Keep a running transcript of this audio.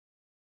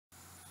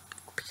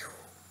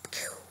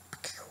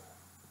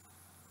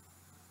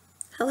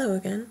Hello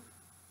again.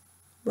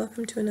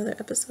 Welcome to another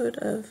episode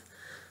of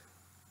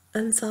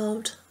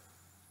Unsolved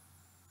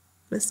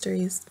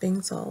Mysteries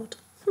Being Solved.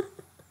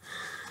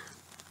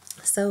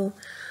 So,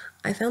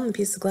 I found the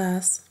piece of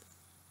glass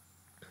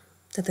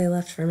that they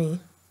left for me.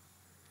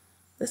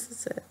 This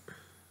is it.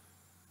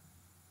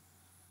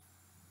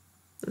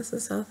 This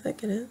is how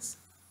thick it is.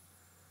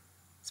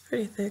 It's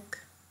pretty thick.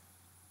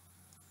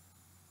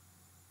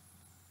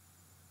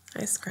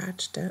 I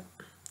scratched it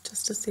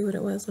just to see what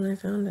it was when I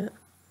found it.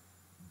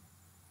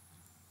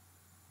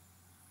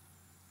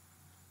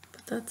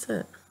 But that's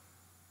it.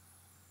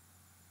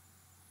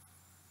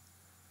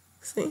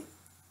 See?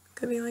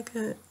 Could be like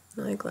an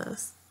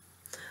eyeglass.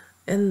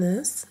 And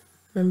this,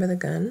 remember the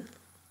gun?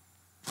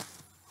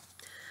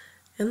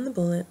 And the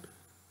bullet,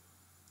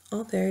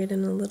 all buried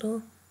in a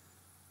little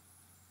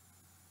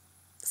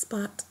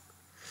spot.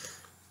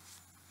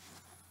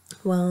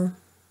 Well,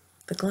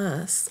 the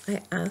glass,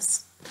 I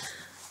asked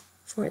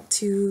for it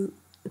to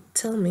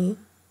tell me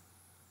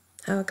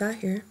how it got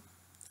here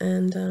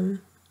and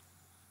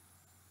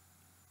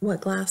what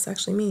glass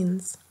actually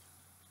means.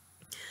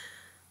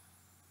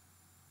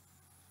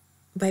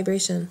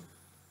 Vibration.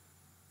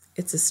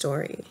 It's a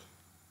story.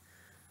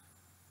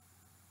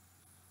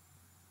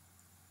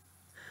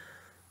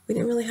 We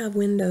didn't really have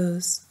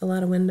windows, a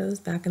lot of windows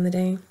back in the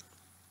day.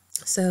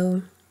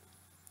 So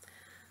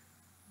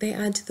they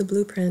add to the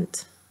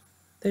blueprint.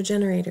 They're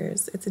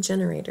generators. It's a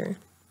generator.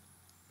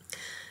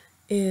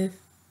 If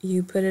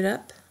you put it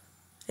up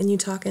and you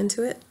talk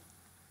into it,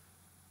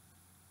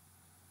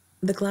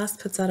 the glass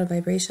puts out a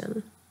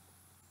vibration,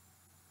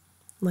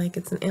 like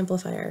it's an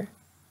amplifier.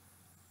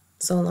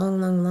 So a long,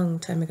 long, long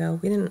time ago,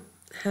 we didn't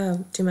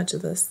have too much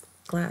of this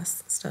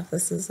glass stuff.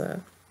 This is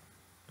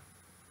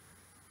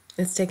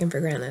it's taken for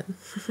granted,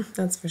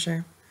 that's for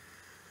sure.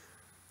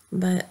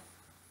 But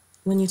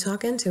when you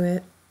talk into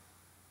it,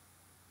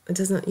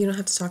 you don't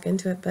have to talk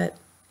into it, but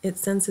it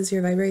senses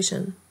your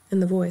vibration in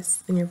the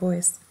voice, in your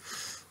voice,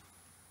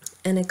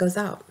 and it goes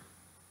out.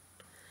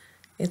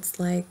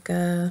 It's like,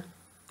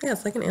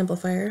 it's like an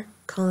amplifier,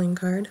 calling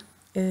card.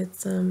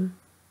 It's, it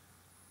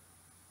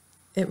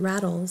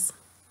rattles.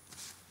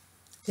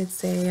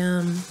 It's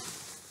a,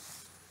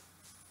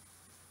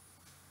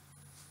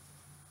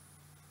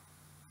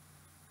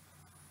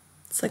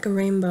 it's like a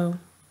rainbow.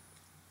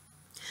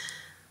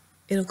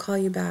 It'll call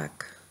you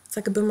back. It's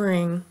like a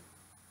boomerang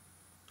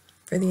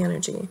for the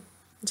energy.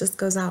 It just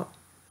goes out.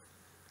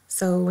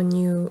 So when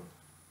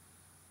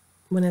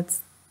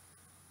it's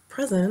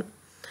present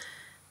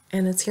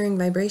and it's hearing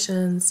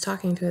vibrations,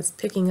 talking to it, it's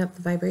picking up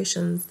the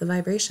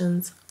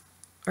vibrations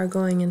are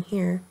going in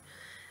here.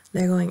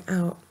 They're going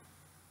out.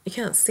 You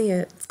can't see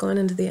it. It's going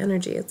into the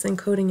energy. It's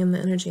encoding in the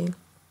energy.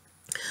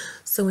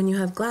 So when you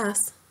have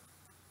glass,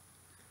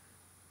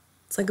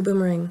 it's like a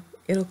boomerang.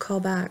 It'll call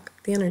back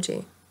the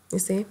energy. You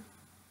see?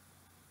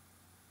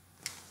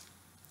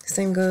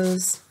 Same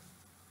goes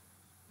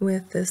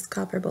with this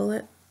copper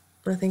bullet.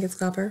 I think it's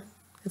copper.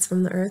 It's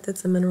from the earth.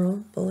 It's a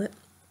mineral bullet.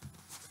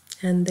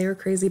 And they were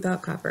crazy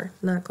about copper,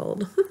 not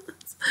gold.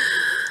 It's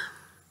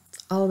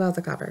all about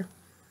the copper.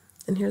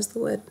 And here's the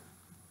wood.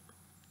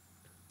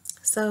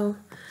 So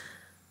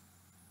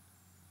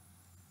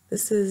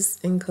this is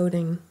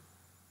encoding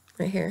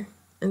right here.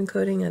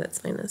 Encoding at its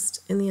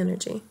finest in the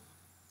energy.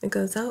 It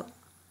goes out,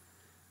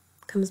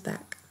 comes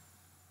back.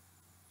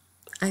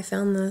 I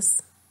found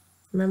this,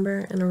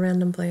 remember, in a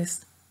random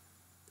place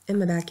in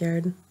my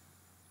backyard.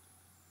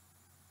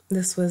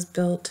 This was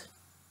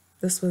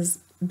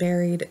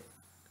buried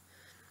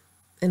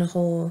in a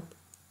hole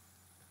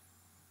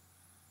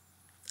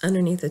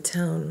underneath a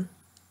town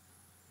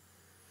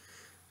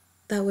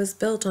that was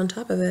built on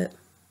top of it.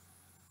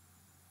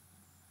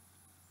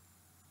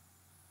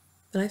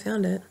 But I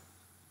found it.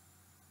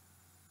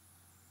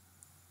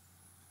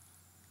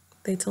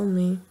 They told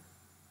me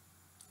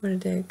where to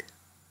dig.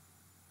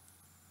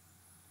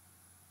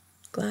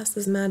 Glass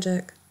is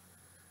magic.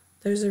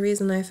 There's a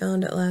reason I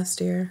found it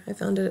last year. I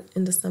found it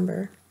in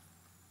December.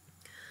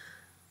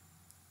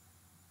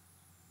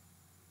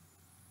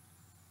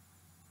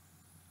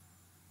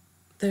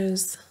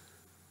 It's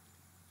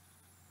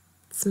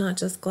not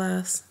just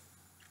glass.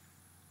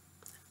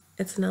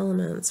 It's an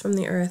element. It's from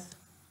the earth.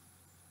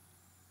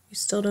 You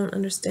still don't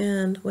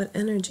understand what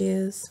energy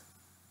is.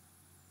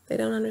 They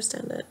don't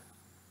understand it.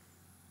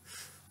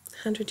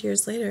 100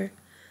 years later,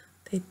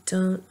 they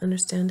don't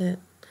understand it.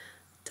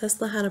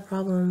 Tesla had a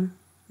problem,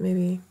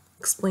 maybe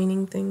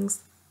explaining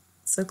things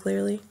so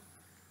clearly.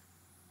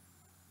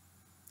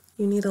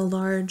 You need a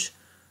large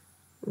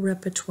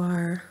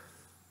repertoire.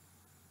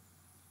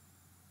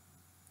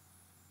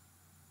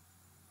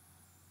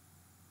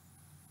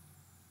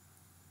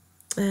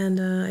 And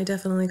I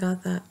definitely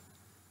got that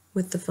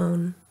with the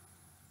phone.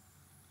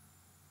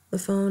 The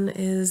phone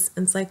is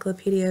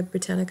Encyclopedia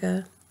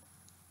Britannica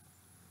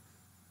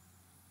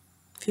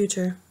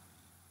future.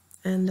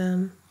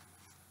 And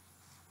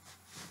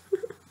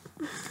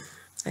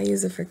I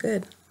use it for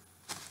good.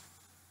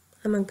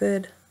 I'm a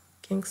good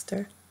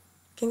gangster.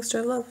 Gangster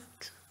of love.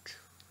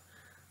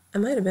 I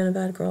might have been a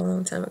bad girl a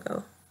long time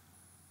ago.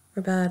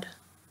 Or bad,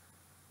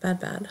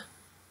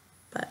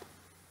 but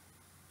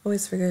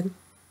always for good.